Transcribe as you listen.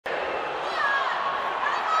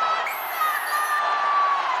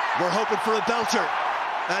We're hoping for a belter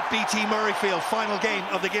at BT Murrayfield. Final game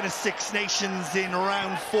of the Guinness Six Nations in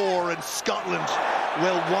round 4, and Scotland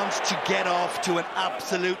will want to get off to an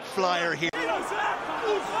absolute flyer here.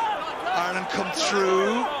 Ireland come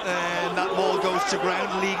through, and that ball goes to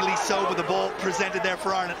ground, legally so, but the ball presented there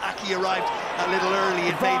for Ireland. Aki arrived a little early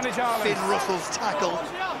and made Finn Russell's tackle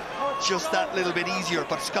just that little bit easier,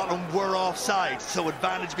 but Scotland were offside, so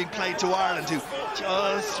advantage being played to Ireland, who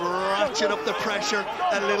just ratchet up the pressure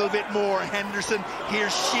a little bit more. Henderson,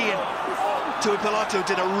 here's Sheehan. Tuipulotu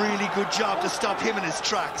did a really good job to stop him in his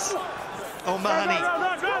tracks. O'Mahony,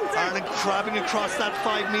 Ireland crabbing across that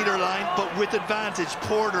 5-metre line, but with advantage.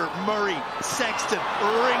 Porter, Murray, Sexton,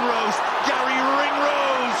 Ringrose, Gary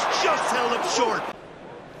Ringrose just held up short.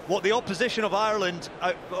 What the opposition of Ireland,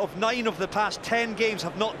 of 9 of the past 10 games,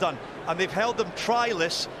 have not done, and they've held them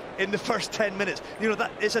tryless in the first 10 minutes. You know,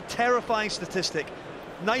 that is a terrifying statistic.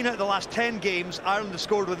 9 out of the last 10 games, Ireland have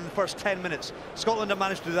scored within the first 10 minutes. Scotland have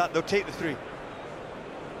managed to do that. They'll take the 3.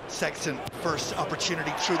 Sexton, first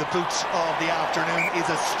opportunity through the boots of the afternoon, is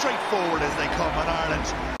as straightforward as they come on Ireland.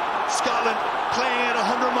 Scotland playing at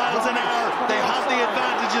 100 miles an hour. They have the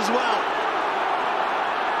advantage as well.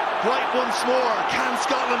 White once more. Can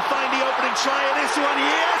Scotland find the opening try in this one?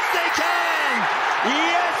 Yes, they can!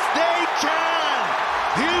 Yes, they can!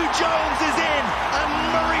 Hugh Jones is in, and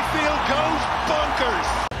Murrayfield goes bonkers.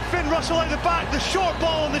 Finn Russell out the back, the short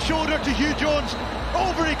ball on the shoulder to Hugh Jones.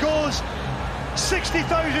 Over he goes.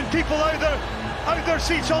 60,000 people out their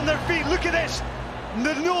seats, on their feet. Look at this.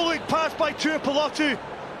 The no-look pass by Tuipulotu.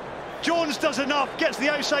 Jones does enough, gets the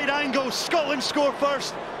outside angle. Scotland score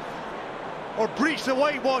first, or breach the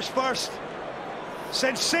whitewash first.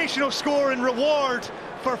 Sensational score and reward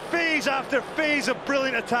for phase after phase of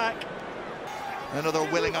brilliant attack. Another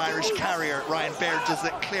willing Irish carrier. Ryan Baird does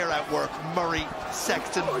the clear-out work. Murray,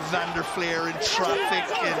 Sexton, Van der Fleer in traffic,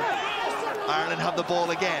 and Ireland have the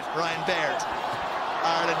ball again. Ryan Baird.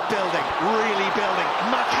 Ireland building, really building.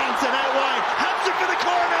 Mac Hansen out wide. Hansen for the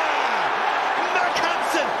corner! Mac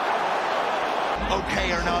Hansen!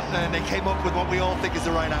 Okay or not, and they came up with what we all think is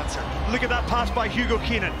the right answer. Look at that pass by Hugo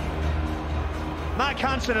Keenan. Mac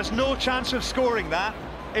Hansen has no chance of scoring that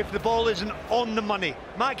if the ball isn't on the money.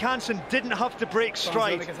 Mac Hansen didn't have to break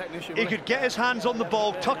stride. He could get his hands on the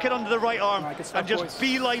ball, tuck it under the right arm, and just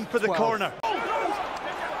beeline for the corner.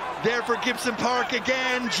 There for Gibson Park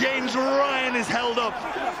again. James Ryan is held up.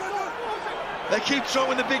 They keep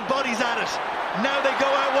throwing the big bodies at it. Now they go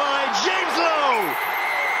out wide. James Lowe!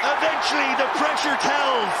 Eventually the pressure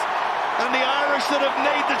tells, and the Irish that have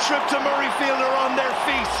made the trip to Murrayfield are on their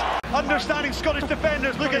feet. Understanding Scottish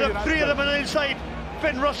defenders, look at them, 3 of them on the inside.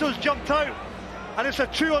 Finn Russell's jumped out, and it's a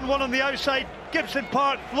 2-on-1 on the outside. Gibson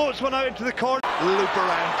Park floats one out into the corner. Loop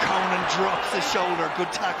around, Conan drops the shoulder.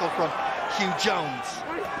 Good tackle from Hugh Jones.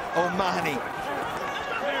 O'Mahony.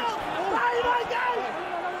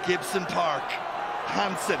 Gibson Park.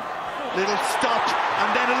 Hansen. Little stop, and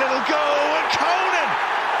then a little go, and Conan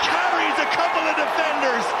carries a couple of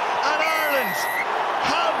defenders, and Ireland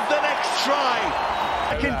have the next try.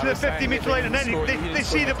 Back into the 50-metre line, and then they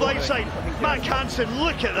see the blind side. Mac Hansen,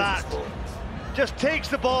 look at that. Just takes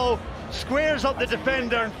the ball, squares up the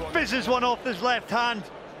defender, and fizzes one off his left hand.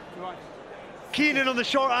 Keenan on the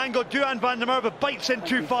short angle. Duhan van der Merwe bites in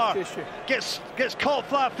too far. Gets caught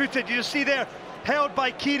flat-footed. You just see there, held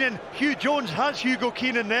by Keenan. Hugh Jones has Hugo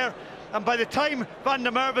Keenan there, and by the time van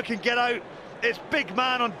der Merwe can get out, it's big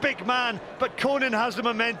man on big man, but Conan has the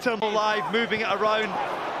momentum. Live, moving it around.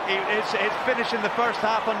 It's finishing the first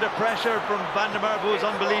half under pressure from van der Merwe was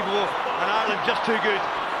unbelievable, and Ireland just too good.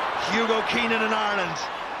 Hugo Keenan and Ireland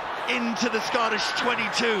into the Scottish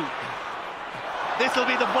 22. This will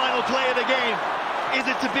be the final play of the game. Is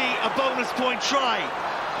it to be a bonus point try?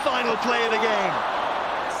 Final play of the game.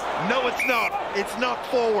 No, it's not. It's knocked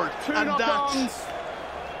forward, and that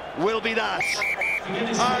will be that.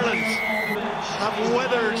 Ireland have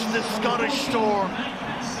weathered the Scottish storm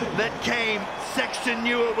that came. Sexton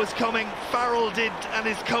knew it was coming. Farrell did, and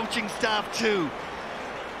his coaching staff too.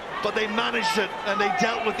 But they managed it, and they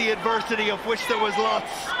dealt with the adversity, of which there was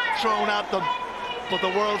lots thrown at them. But the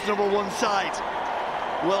world's #1 side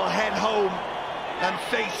will head home and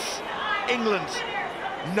face England,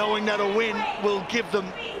 knowing that a win will give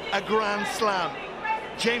them a grand slam.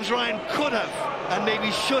 James Ryan could have, and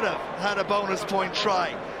maybe should have, had a bonus point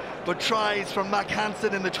try, but tries from Mac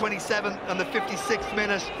Hansen in the 27th and the 56th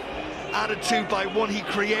minute, added to by one he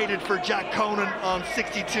created for Jack Conan on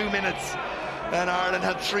 62 minutes. And Ireland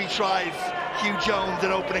had 3 tries. Hugh Jones,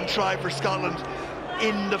 an opening try for Scotland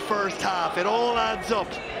in the first half. It all adds up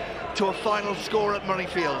to a final score at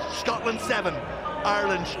Murrayfield. Scotland 7,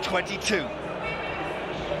 Ireland 22.